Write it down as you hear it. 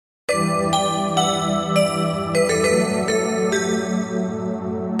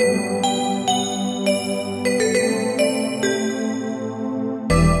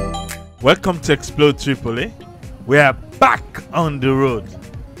Welcome to Explode Tripoli. We are back on the road.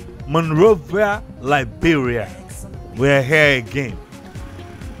 Monrovia, Liberia. We are here again.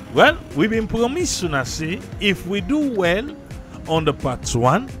 Well, we've been promising to say if we do well on the part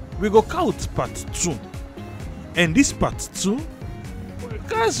 1, we go count part 2. And this part 2,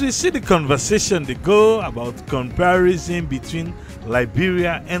 because we see the conversation they go about comparison between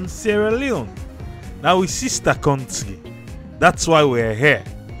Liberia and Sierra Leone. Now we sister country. That's why we're here.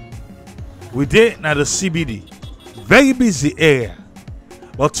 We dey na the CBD, very busy area,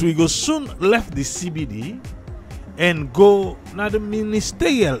 but we go soon left the CBD and go na the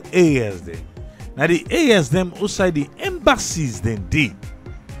ministerial areas there. Now the areas them outside the embassies then dey.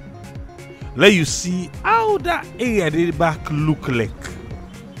 Let you see how that area the back look like.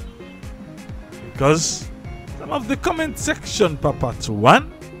 Because some of the comment section per part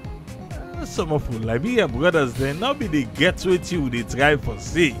 1, some of the Liberia brothers then now be they get with you they try for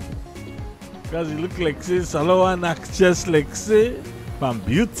see. Because it look like say salon actress like say from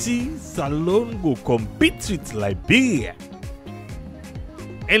beauty salon go compete with Liberia.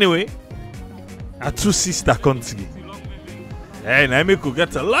 Anyway, a two sister country. And I could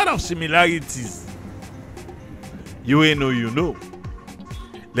get a lot of similarities. You ain't know you know.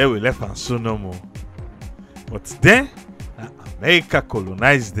 They will left and so no more. But then America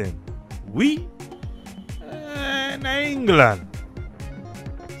colonized them. We in England.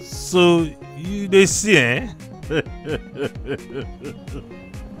 So you they see, eh?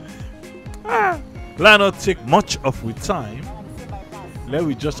 Let not take much of our time. Let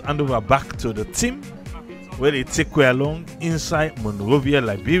we just hand over back to the team where they take we along inside Monrovia,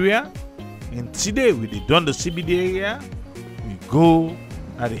 Liberia. And today we done the CBD area. We go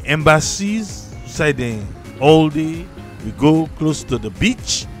at the embassies inside the all day. We go close to the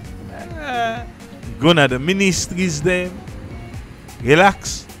beach. We go to the ministries there.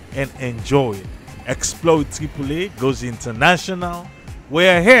 Relax and enjoy. Explore Tripoli goes international.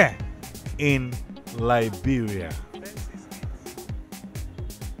 We're here in Liberia.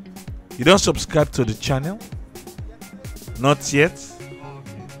 You don't subscribe to the channel? Not yet?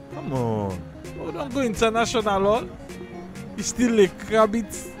 Come on. Oh, don't go international all. You still a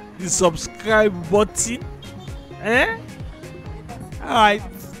rabbit the subscribe button? Eh? Alright.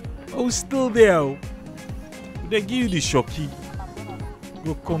 Oh, still there. They give you the shocky.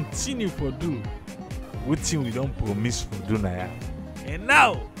 Go continue for do what thing we don't promise for do now. And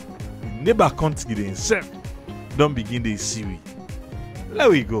now, the neighbor country themselves don't begin the series. Let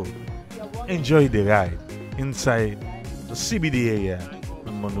we go. Enjoy the ride inside the CBD area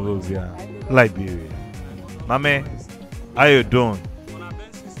in Monrovia, Liberia. Mame, how you doing?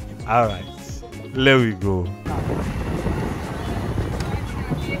 Alright, let we go.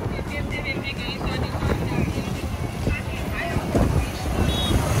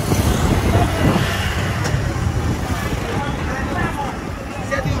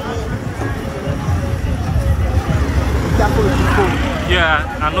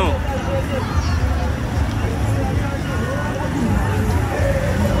 Yeah, I know.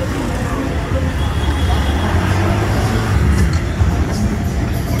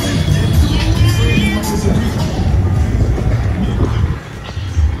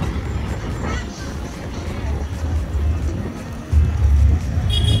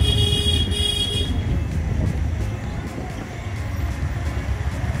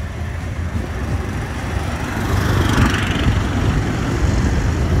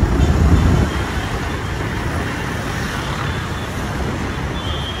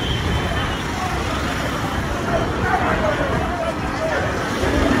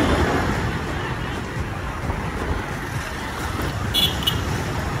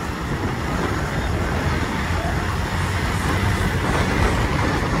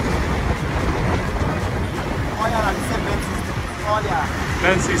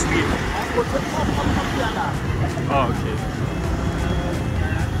 Nancy Street. Oh, okay.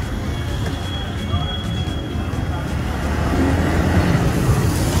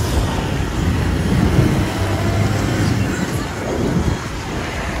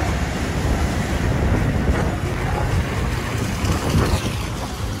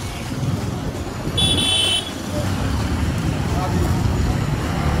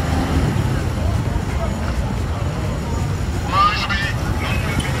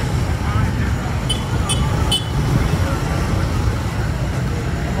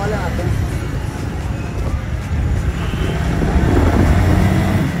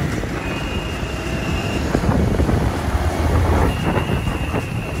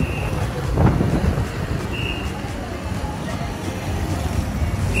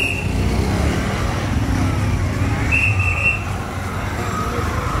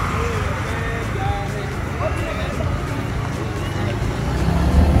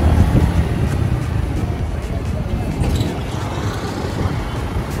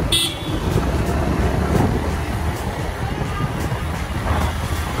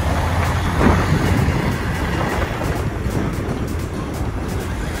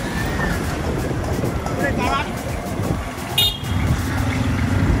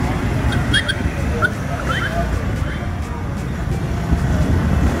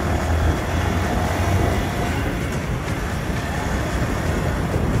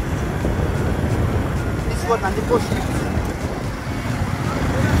 road and the post street.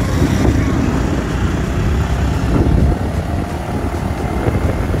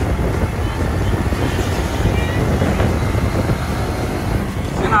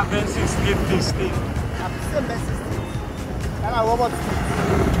 It's in a Benson Street, this thing. I'm the same Benson Street. And I Robert Street.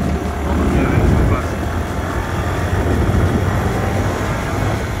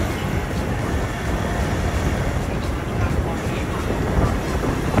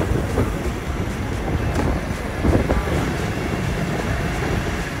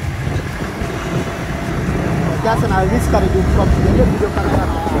 That's an risk that you come to the video camera.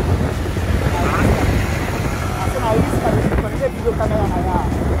 That's an risk that you come to the video camera.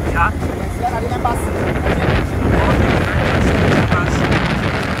 Yeah? Yes, yeah, I remember.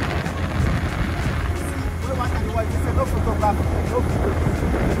 No photography, no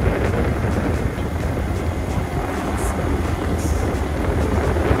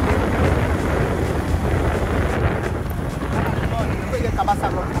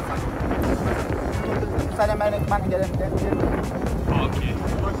Okay.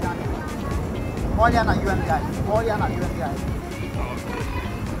 All are UNDI. All are UNDI.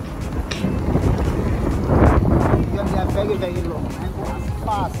 UNDI very, very long and go as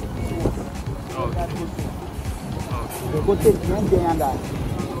fast as it was. They go take UNDI and that.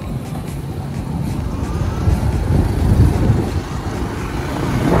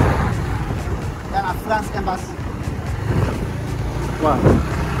 Then a France embassy. Wow.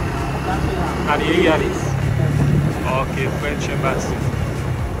 France And the area is? Okay, French embassy.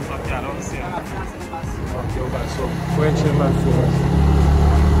 Okay, I don't see it. Then a France embassy. Okay, over so French embassy.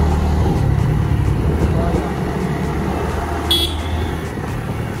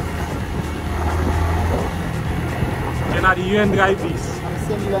 Can I the UN drive this? And the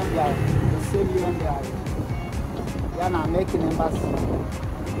same UNDI. The same UNDI. They are now making embassy.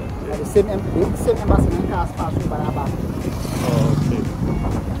 The same embassy in as far as Baraba. Okay.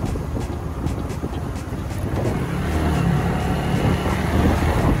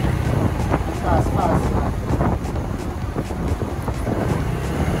 As fast.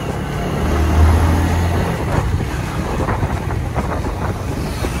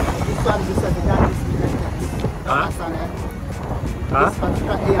 This one is the guy This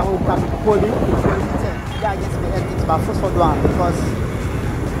particular area will come holy. Yeah, I guess the ethics, but first for one because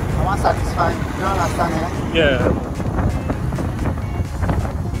I want to satisfy. You understand? Yeah.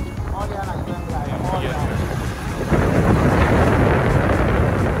 All the other events like all the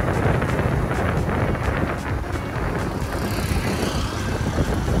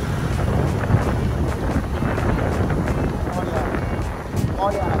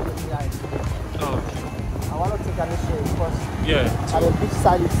Yeah. At the beach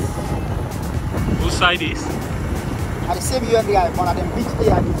side is. Whose side is? At the same UNDI, but at the beach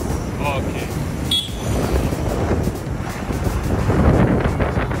area is. Okay.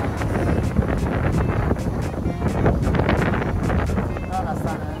 You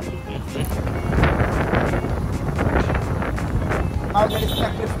understand? Now there is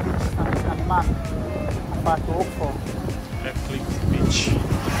Eclipse Beach and the man about to look for. Eclipse Beach.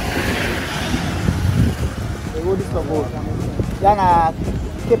 The road is to go. Yana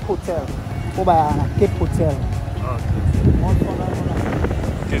Cape Hotel. Go by Cape Hotel.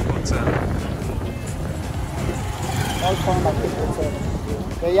 Cape Hotel. All found by Cape Hotel.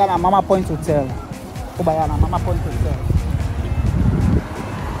 Then Yana Mama Point Hotel. Go by Yana Mama Point Hotel.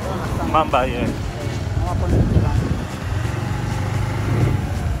 Mamba, yeah. Mama Point Hotel.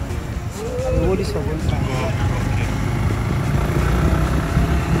 The road is to go inside. Okay.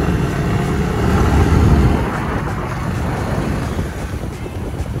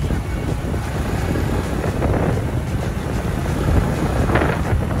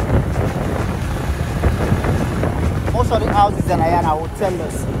 Most of the houses in Ayana are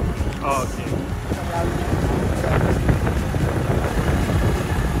hotels. Okay.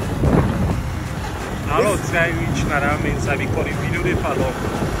 Now let's try reach Nara means I because the video they follow.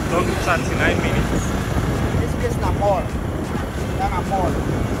 Don't do 39 minutes. This place is a mall. Ayana Mall.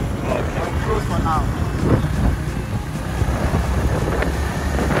 Okay. It's closed for now.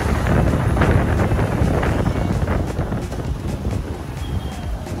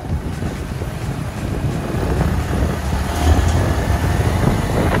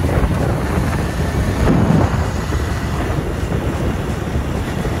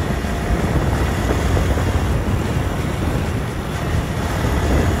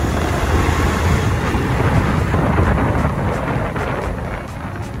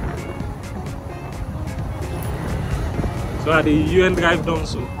 So are the UN drive down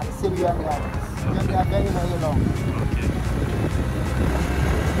so? At the same UN drive. UN drive very, very long. Okay.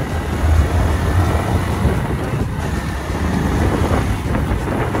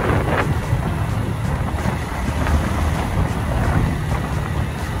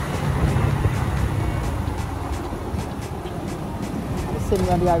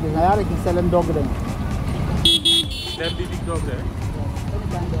 on the highway. I can sell them dog there. Them big dog there?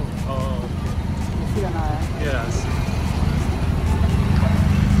 Oh, okay. You see them now? Yeah, I see.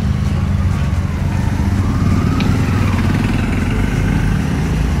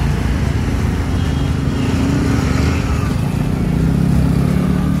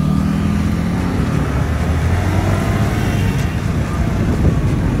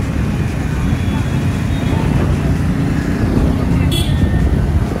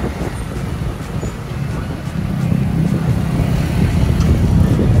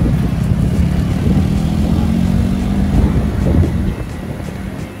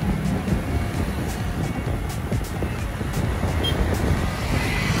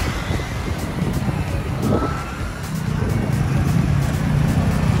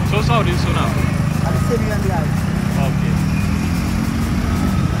 So how this one now? I'm sitting on the highway. Okay.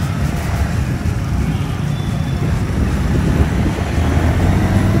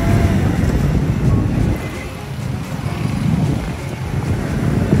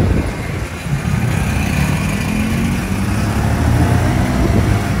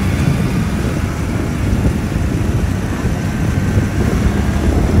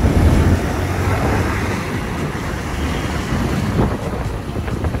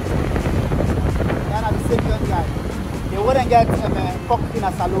 They wouldn't get cook in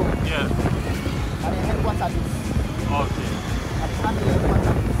a saloon. Yeah. And they had one service. Okay. At the time they had one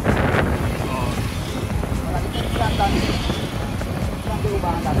service. Oh, But at the same time, they can't do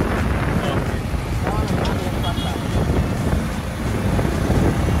that. okay.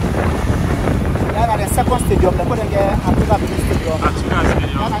 Yeah, at the second stadium, they couldn't get a bigger stadium. Atuga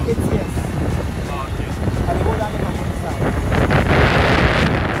Stadium. Yeah, at 8 years. Okay. And they go down there from one side.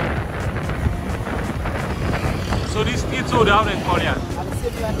 So this it's all down in Korea. And the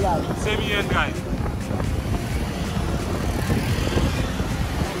same year they are. Same year guy.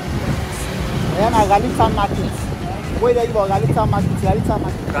 Yeah, na Galita Market. Where there you go, Galita Market, Galita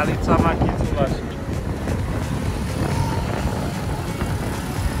Market. Galita Market Ulash.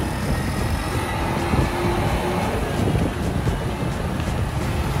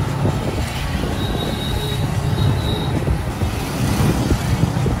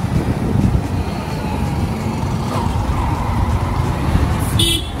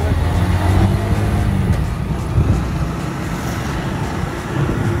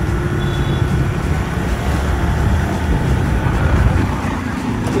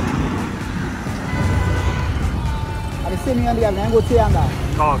 At the same year they are, they go to Yanga.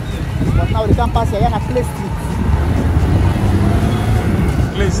 Okay. But now they can't pass here, na Clay Street.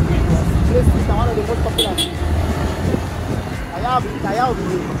 Clay Street. Clay Street is one of the most popular streets. Ayabi.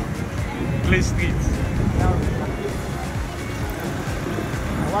 Clay Street.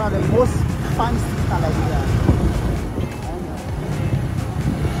 One of the most fun streets in Liberia.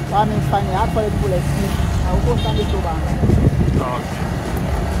 What I mean fun, it's hard for the people to see. I will go stand it over. Okay.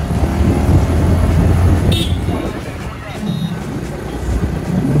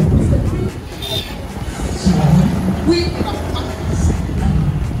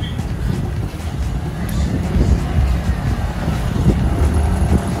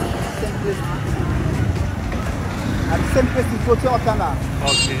 At the same place you go to Otanga.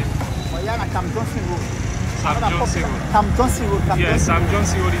 Okay. But yeah, na Camp Johnson Road. Sam Johnson Road. Camp Johnson Road. Yes, Sam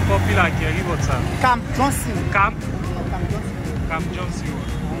Johnson Road, the popular Kerry water. Camp Johnson. Camp? Yeah, Camp Johnson Road. Camp Johnson Road.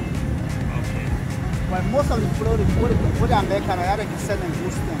 Okay. Well, most of the people, the American, I had to sell in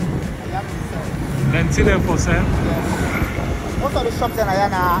Houston. I have to sell. Then till them for sale? Yes. Most of the shops in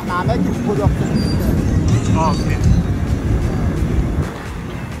Ayana are making products. Okay.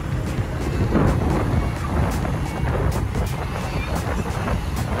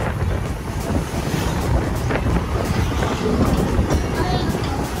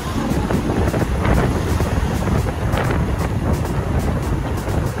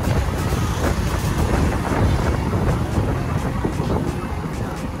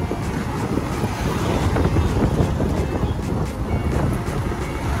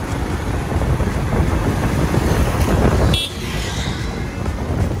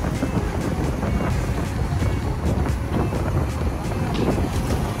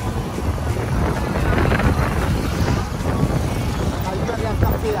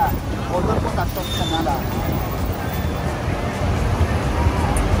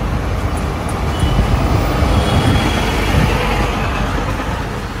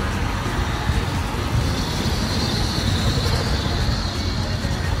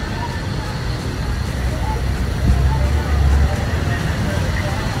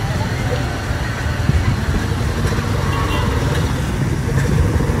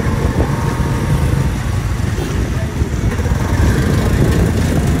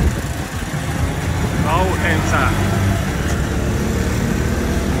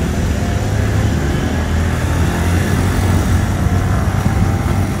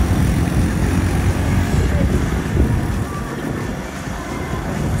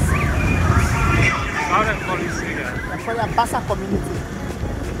 for your Bassa community.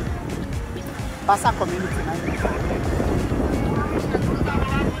 Bassa community.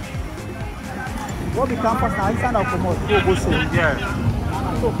 What we come first now, inside of Komodo, go show.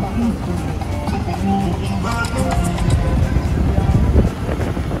 Yeah.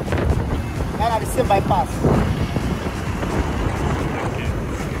 And at the same bypass. Okay.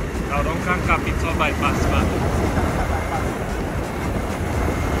 Now don't can capital bypass, man.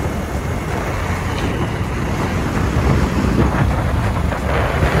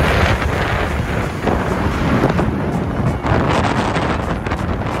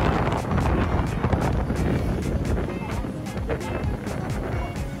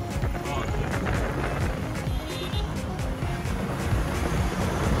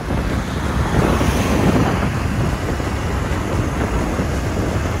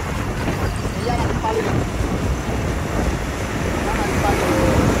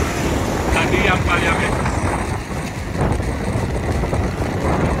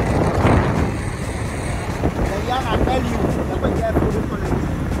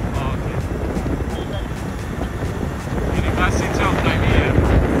 University of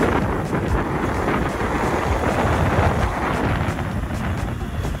Liberia.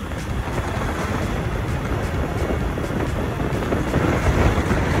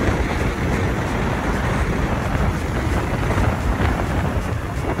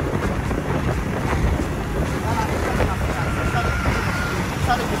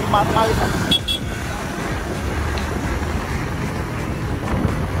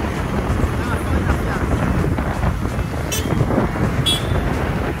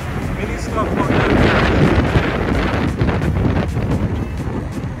 Minister of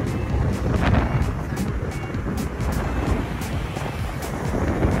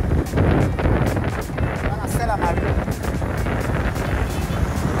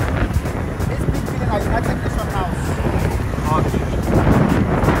This big building at United Nations House.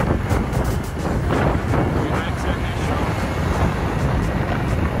 Okay. United Nations.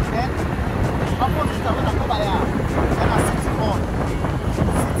 Then, opposite of the cover here, then a city hall.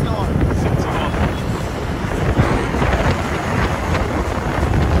 City hall. City Hall.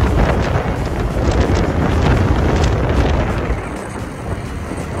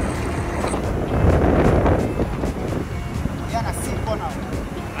 Yeah, a cinco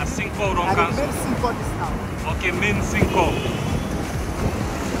now. A Cinco don't And the cancel. main cinco is now. Okay, main Cinco.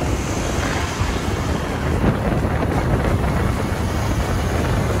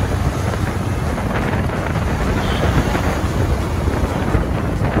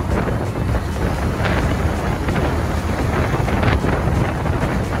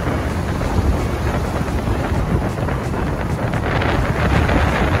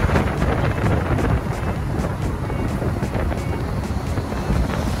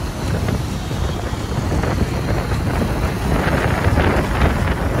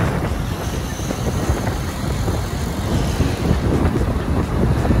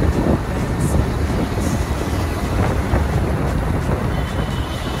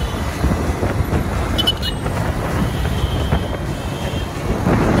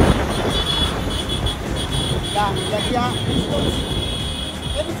 Yeah.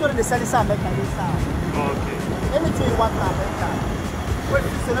 Every the selling some American this time. Okay. Anything you want to American. What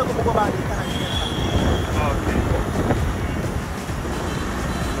is the local go back? Okay.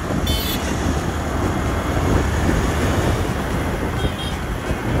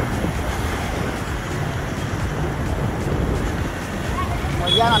 Well,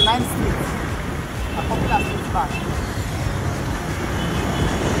 yeah, on 9th Street. A popular street back.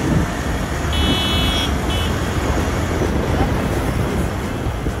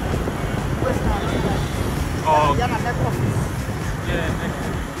 Oh, Yeah, on that office.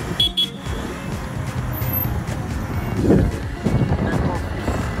 yeah.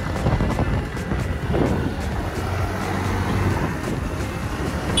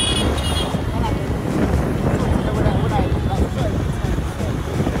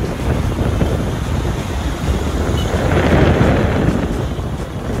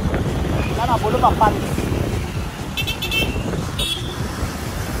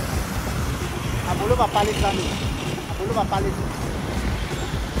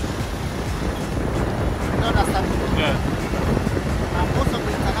 You understand? Yeah. And most of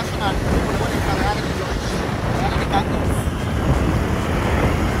the international people, when they can reality launch, reality candidates.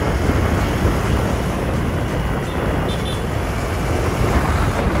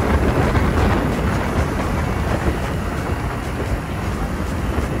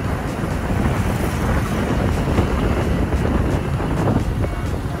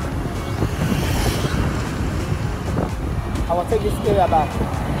 I will take this area back.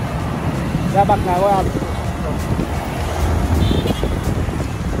 Yeah, back now. Where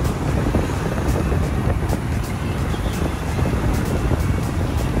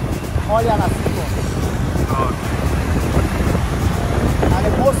all yana simple. Okay. And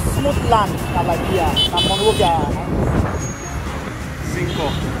the most smooth land na Liberia, na Monrovia. Cinco.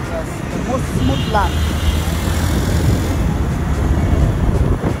 Yes, the most smooth land.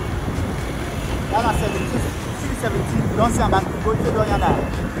 Yana 17, don't see about go to Yana.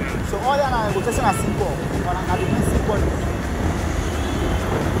 So all yana negotiation are simple. But na the main simple.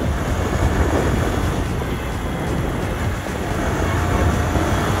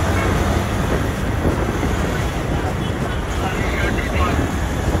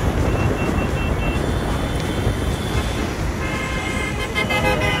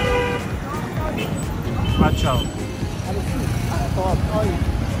 Watch out. And the food, oil.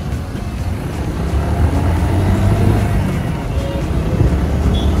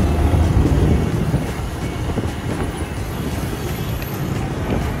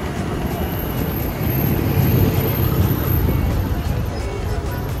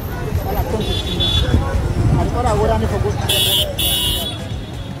 Agora me fogou.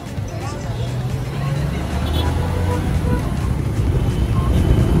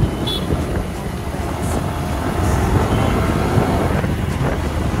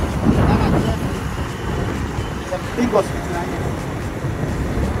 Big hospital aí.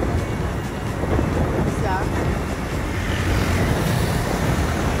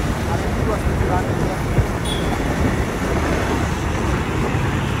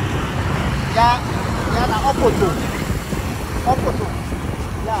 Ya na opoto.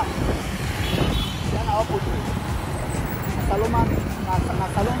 Ya na opoto.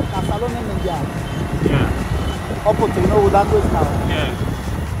 Salon India. Yeah. Opoto, you know that goes now. Yeah.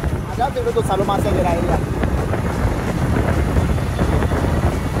 I just go to Saloma area.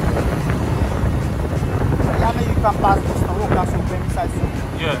 You can pass this and walk out from inside.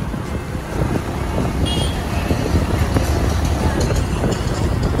 Yeah.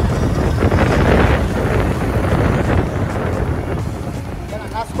 Then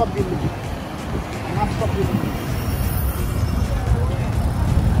an Ascot building.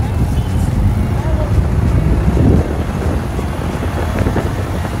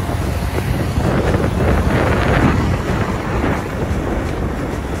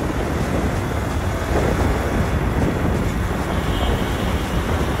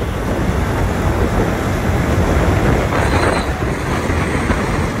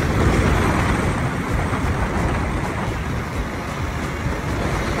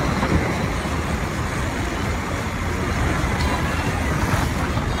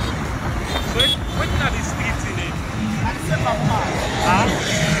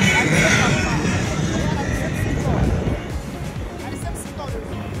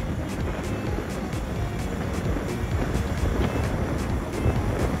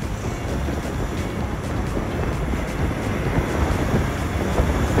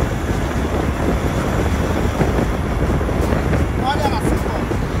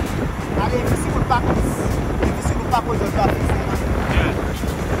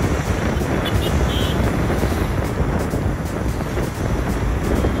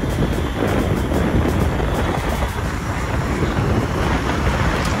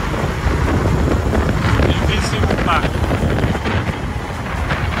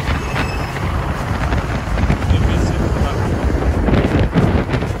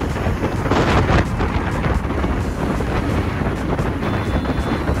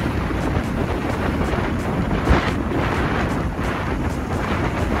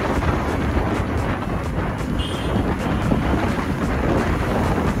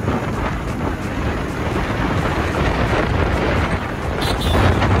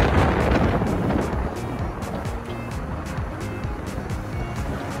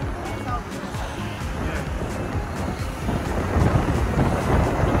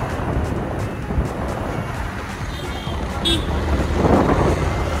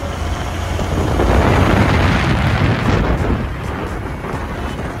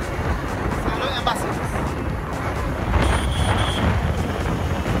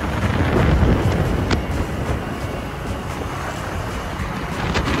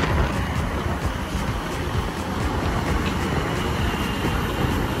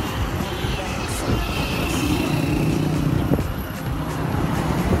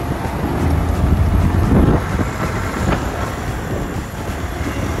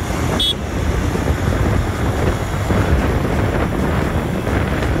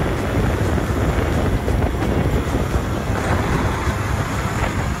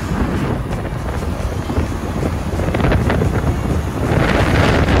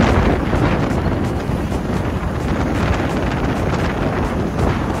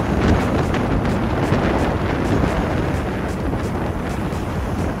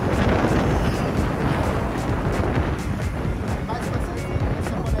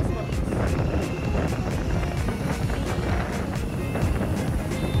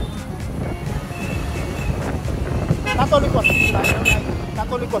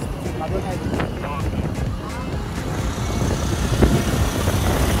 Catholic Hospital, Madonna.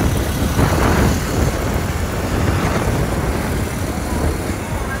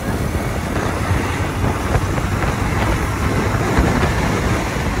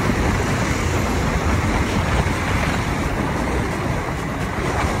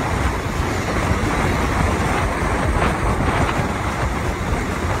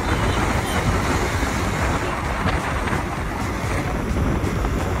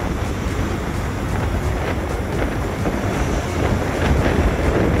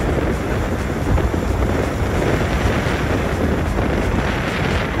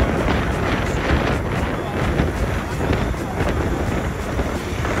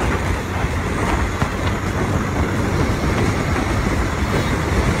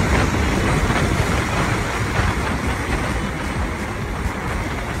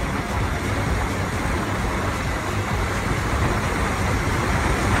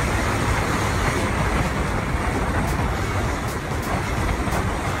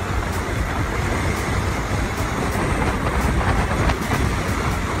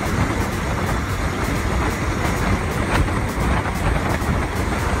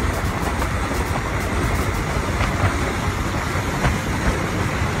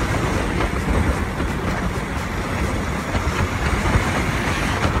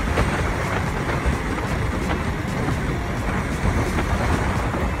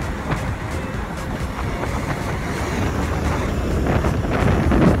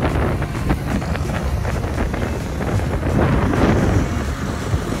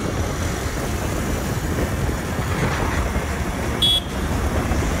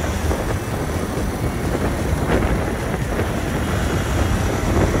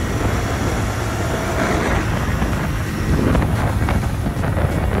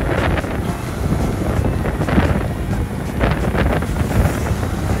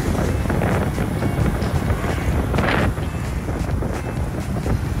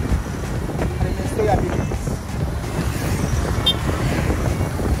 Okay.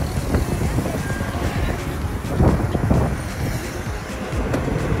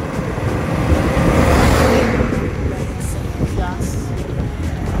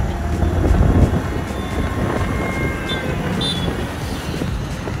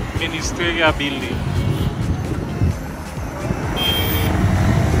 Ministerial building.